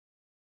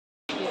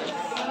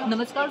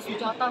Namaskar,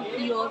 Sujata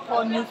here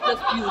for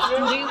NEWS+VIEWS.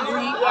 Today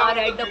we are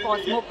at the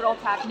Cosmoprof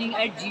happening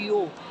at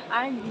Geo,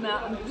 and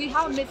we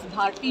have Miss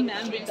Bharti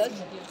ma'am with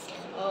us.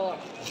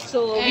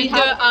 We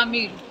have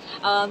Amir.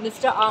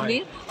 Mr.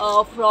 Amir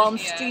from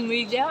Stream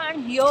Media,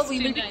 and here we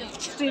will be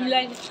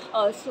Streamline.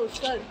 Sir,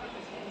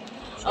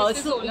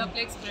 This is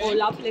Olaplex brand.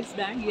 Olaplex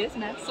brand, yes,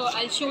 ma'am. So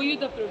I'll show you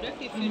the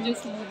product if you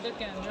just move the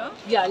camera.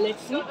 Yeah,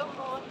 let's see.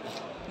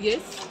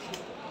 Yes,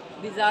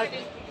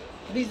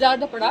 these are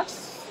the products.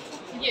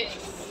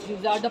 Yes.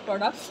 These are the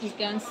products. You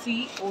can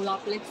see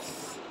Olaplex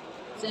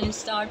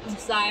start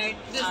inside.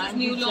 This is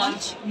new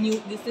launch.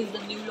 This is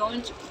the new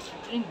launch.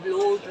 And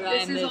blow dry.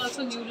 This is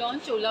also new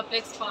launch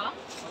Olaplex Spa.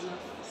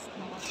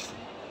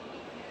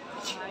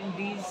 And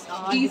These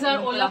are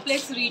different Olaplex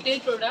products. retail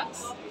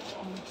products.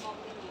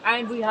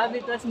 And we have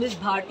with us Miss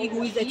Bharti,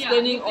 who is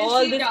explaining you can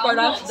all see these down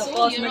products, the also,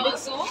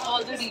 cosmetics. Here also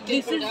all the retail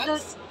This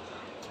products. is the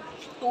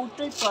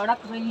total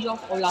product range of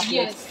Olaplex.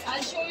 Yes.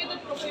 I'll show you the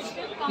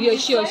professional. Yeah,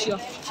 sure.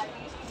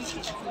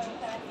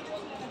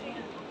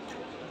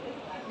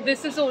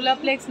 This is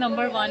Olaplex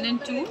number 1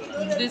 and 2.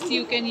 This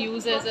you can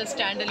use as a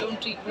standalone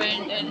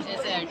treatment and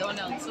as an add-on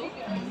also.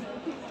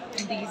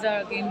 And these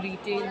are again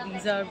retail.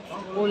 These are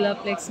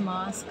Olaplex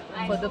mask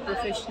for the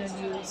professional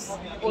use.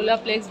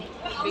 Olaplex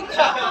big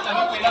shot.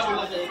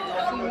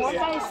 So what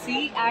I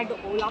see at the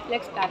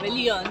Olaplex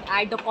pavilion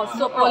at the So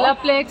Cosmoprof.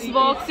 Olaplex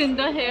works in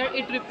the hair.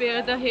 It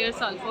repairs the hair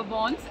sulfur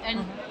bonds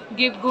and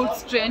give good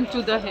strength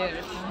to the hair.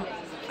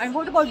 And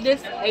what about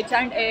this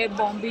H&A,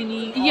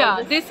 Bombini? all Yeah,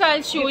 this this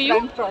I'll show you.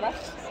 different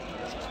products.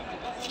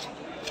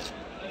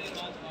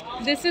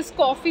 This is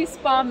Coffee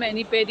Spa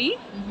Mani Pedi.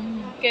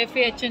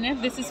 Cafe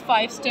H&F. This is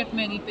 5-step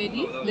Mani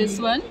Pedi. This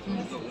one.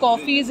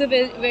 Coffee is a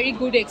very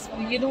good, it's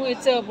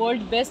a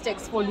world best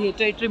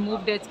exfoliator. It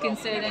removes dead skin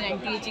cell and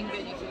anti-aging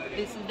benefit.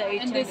 This is the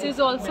H&A. And this is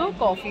also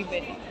Coffee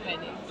Mani.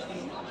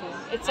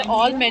 It's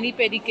all Mani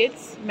Pedi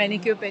kits,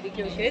 manicure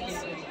pedicure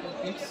kits.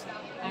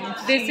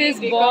 This is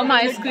Bomb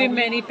Ice Cream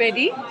Mani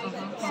Pedi.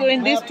 So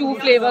in this 2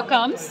 flavor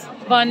comes.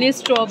 One is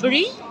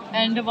strawberry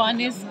and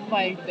one is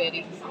wild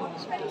berry.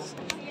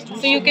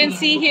 So you can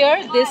see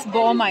here this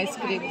Bomb Ice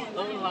Cream.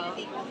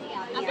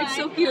 It's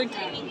so cute.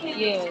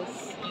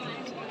 Yes.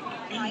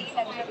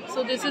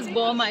 So this is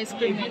Bomb Ice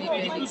Cream Mani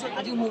Pedi.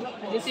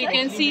 So you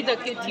can see the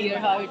kit here,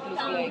 how it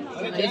looks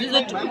like. This is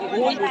a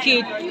whole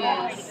kit.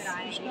 Yes.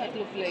 It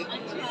looks like.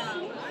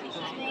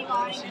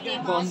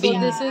 So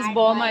this is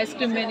Bomb Ice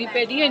Cream Mani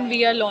Pedi, and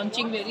we are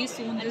launching very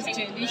soon this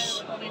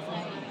gelish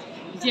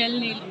gel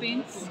nail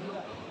paints.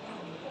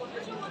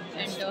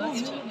 And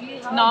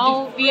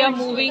now we are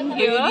moving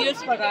here.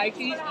 Various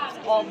varieties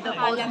of the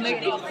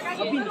cosmetics.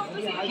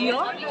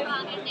 Here,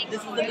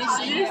 this is the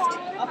list.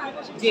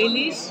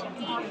 Gelish,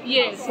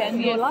 Yes,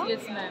 Saniola?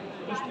 yes, ma'am.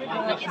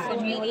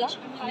 Semiola.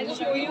 I'll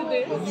show you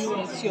this.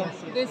 Yes, sure.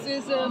 This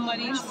is a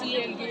Marine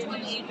Sea Algae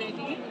Mani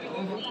Pedi.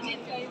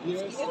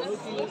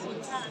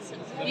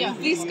 Yeah,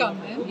 please come,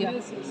 ma'am. Yeah.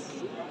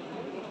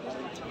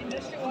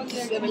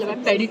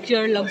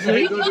 Pedicure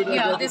luxury.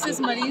 Yeah, this is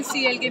Marine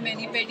Sea Algae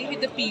Mani Pedi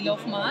with the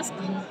peel-off mask.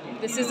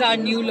 This is our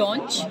new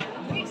launch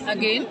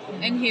again,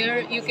 and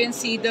here you can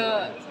see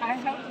the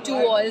 2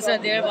 oils are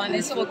there. One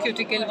is for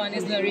cuticle, one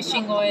is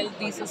nourishing oil.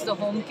 This is the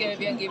home care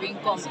we are giving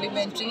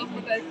complimentary.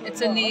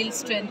 It's a nail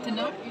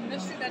strengthener.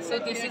 So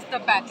this is the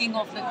packing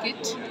of the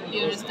kit.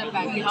 Here is the We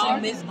packaging.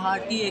 have Miss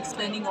Bharti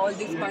explaining all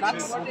these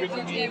products.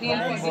 Ariel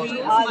We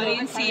Fuzzy, are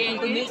Marine thanking Sea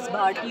to Miss Algae.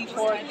 Bharti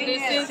for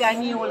This is-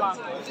 Saniola.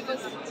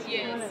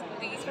 Yes,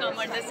 these come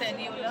under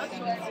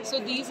Saniola. So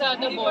these are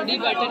the body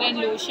butter and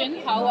lotion.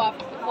 How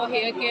for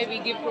hair care we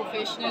give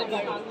professional,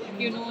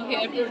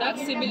 hair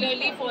products.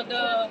 Similarly for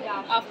the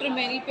after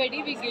mani pedi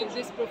we give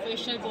this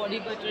professional body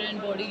butter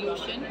and body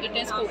lotion. It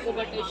has cocoa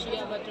butter,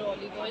 shea butter,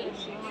 olive oil,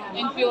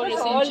 and pure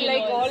It's all essential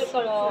like oils.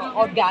 all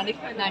organic,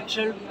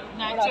 natural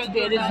products.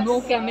 There is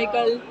no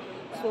chemical.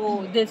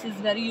 So this is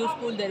very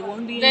useful. There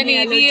won't be Then any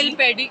allergy.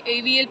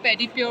 AVL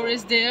pedipure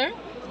is there.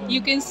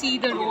 You can see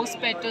the rose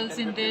petals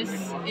in this.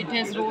 It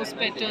has rose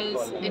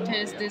petals. It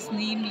has this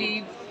neem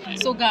leaf.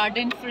 So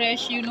garden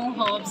fresh,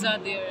 herbs are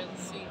there.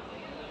 See.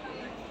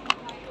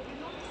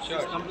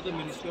 Sure. Come to the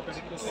Ministry of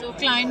Pedicure. So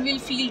client will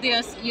feel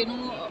their,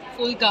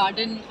 full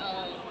garden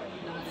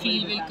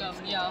feel will come.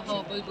 Yeah,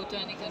 herbal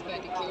botanical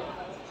pedicure.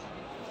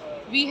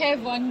 We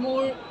have one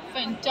more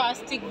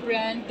fantastic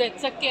brand.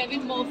 That's a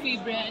Kevin Murphy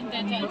brand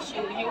that I'll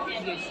show you.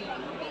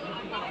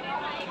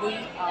 We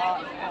are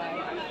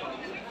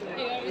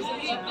Here is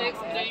Olaplex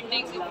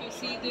branding. If you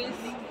see this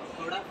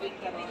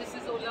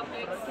is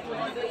Olaplex.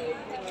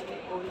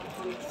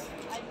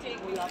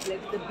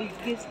 Olaplex, the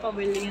biggest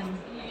pavilion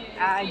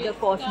at the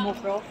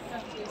Cosmoprof.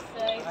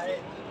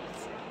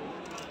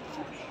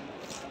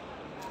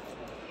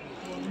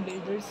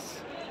 Builders,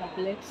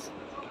 Olaplex.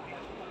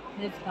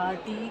 Miss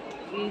Bharti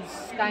is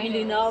kind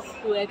enough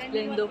to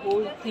explain the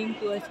whole thing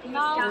to us.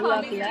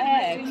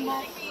 Olaplex.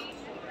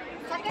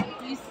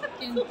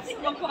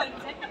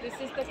 This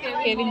is the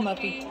Kevin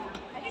Murphy.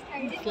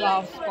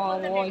 Gloves,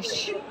 power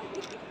wash.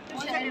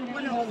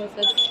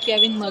 That's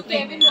Kevin Murphy.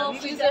 Kevin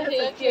Murphy is a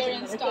hair care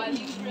and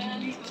styling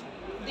brand.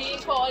 They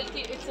call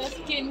it's a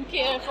skin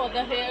care for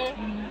the hair.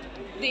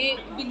 They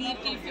believe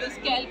if your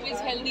scalp is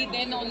healthy,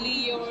 then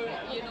only your,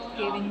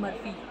 Kevin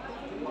Murphy.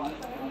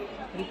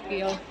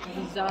 Repair.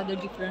 These are the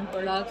different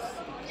products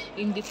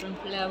in different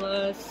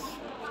flavors.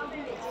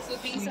 So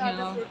these are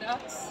the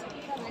products.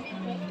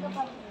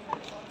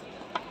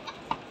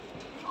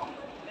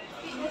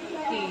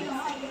 Okay.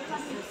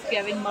 This is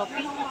Kevin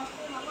Murphy.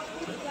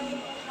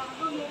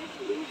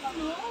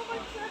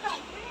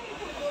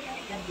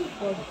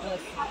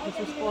 This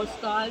is for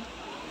scalp.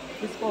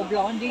 This is for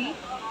blondie.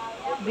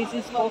 This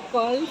is for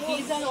curls.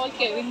 These are all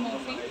Kevin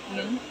Murphy.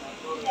 Yeah.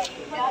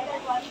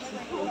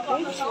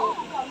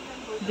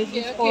 This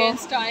is Hair for care and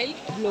style.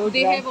 blow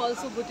They dry. have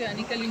also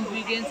botanical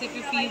ingredients. If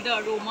you feel the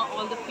aroma,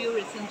 all the pure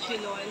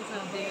essential oils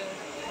are there.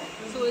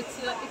 So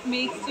it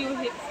makes your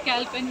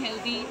scalp and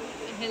healthy,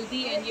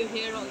 and your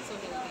hair also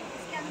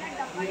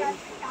healthy.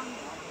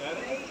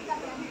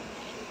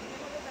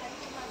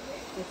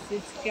 This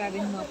is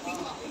Kevin Murphy.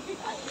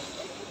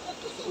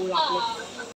 Olaplex.